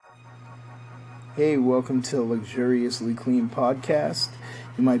Hey, welcome to Luxuriously Clean Podcast.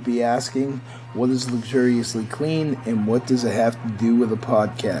 You might be asking, what is Luxuriously Clean and what does it have to do with a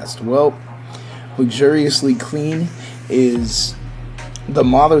podcast? Well, Luxuriously Clean is the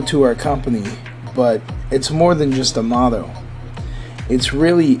motto to our company, but it's more than just a motto. It's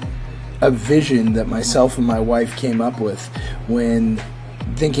really a vision that myself and my wife came up with when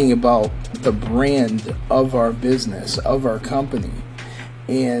thinking about the brand of our business, of our company.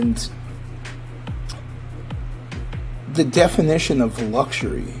 And the definition of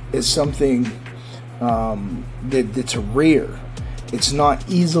luxury is something that's rare. It's not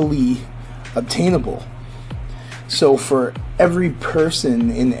easily obtainable. So for every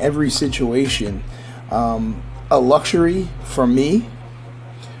person in every situation, a luxury for me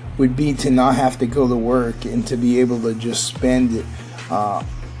would be to not have to go to work and to be able to just spend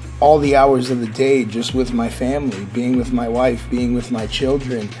all the hours of the day just with my family, being with my wife, being with my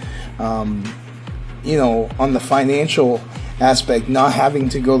children. On the financial aspect, not having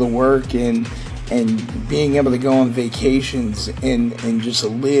to go to work and being able to go on vacations and just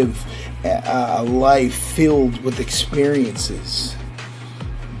live a life filled with experiences.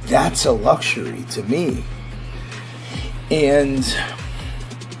 That's a luxury to me. And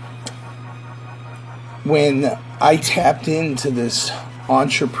when I tapped into this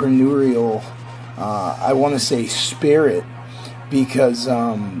entrepreneurial, I want to say spirit, because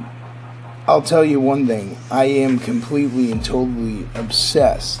I'll tell you one thing, I am completely and totally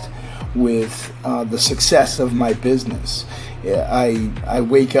obsessed with the success of my business. I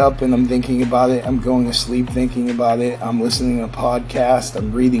wake up and I'm thinking about it. I'm going to sleep thinking about it. I'm listening to a podcast.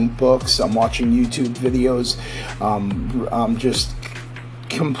 I'm reading books. I'm watching YouTube videos. I'm just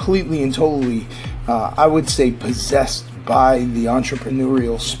completely and totally, I would say, possessed by the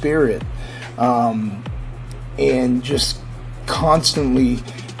entrepreneurial spirit, and just constantly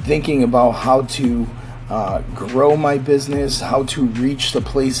thinking about how to grow my business, how to reach the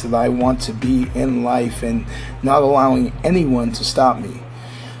place that I want to be in life, and not allowing anyone to stop me.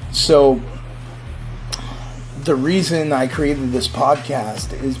 So the reason I created this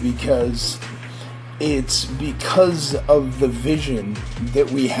podcast is because it's because of the vision that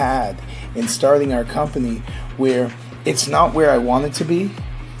we had in starting our company, where it's not where I want it to be,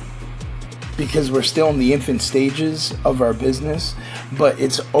 because we're still in the infant stages of our business, but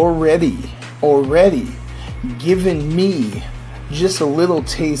it's already given me just a little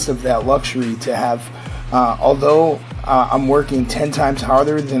taste of that luxury to have, although I'm working 10 times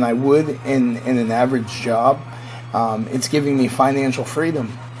harder than I would in an average job, it's giving me financial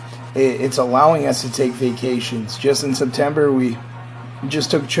freedom. It's allowing us to take vacations. Just in September, we just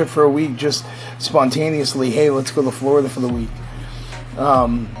took a trip for a week, just spontaneously. Hey, let's go to Florida for the week.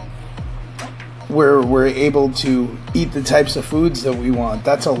 We're able to eat the types of foods that we want.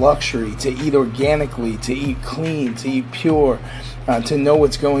 That's a luxury. To eat organically, to eat clean, to eat pure, to know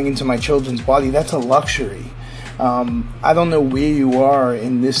what's going into my children's body. That's a luxury. I don't know where you are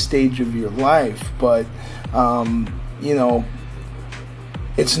in this stage of your life, but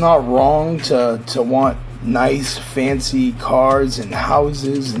it's not wrong to want nice, fancy cars and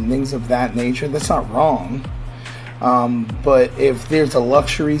houses and things of that nature. That's not wrong. But if there's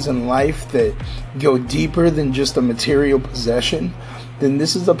luxuries in life that go deeper than just a material possession, then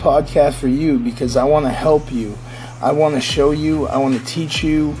this is a podcast for you, because I want to help you. I want to show you. I want to teach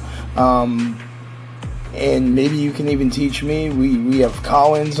you. And maybe you can even teach me. We have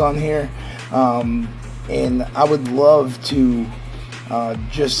Collins on here. And I would love to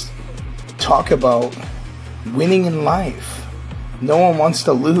just talk about winning in life. No one wants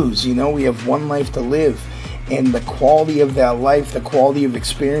to lose. We have one life to live. And the quality of that life, the quality of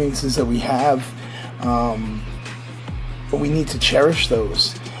experiences that we have, but we need to cherish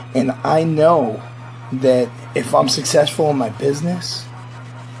those. And I know that if I'm successful in my business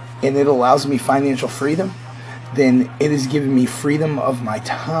and it allows me financial freedom, then it is giving me freedom of my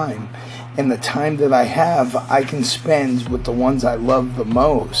time. And the time that I have, I can spend with the ones I love the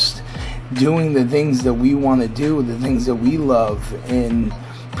most, doing the things that we want to do, the things that we love, and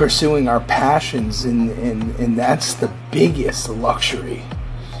pursuing our passions, and that's the biggest luxury.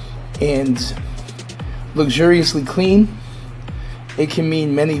 And luxuriously clean, it can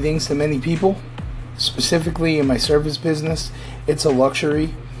mean many things to many people. Specifically in my service business, it's a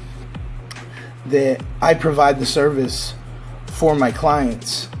luxury that I provide the service for my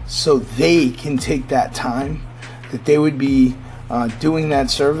clients, so they can take that time that they would be doing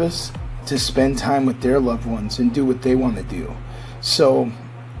that service to spend time with their loved ones and do what they want to do. So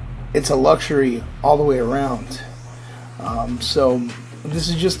it's a luxury all the way around. So this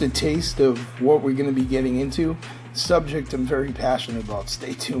is just a taste of what we're going to be getting into. Subject I'm very passionate about.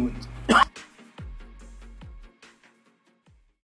 Stay tuned.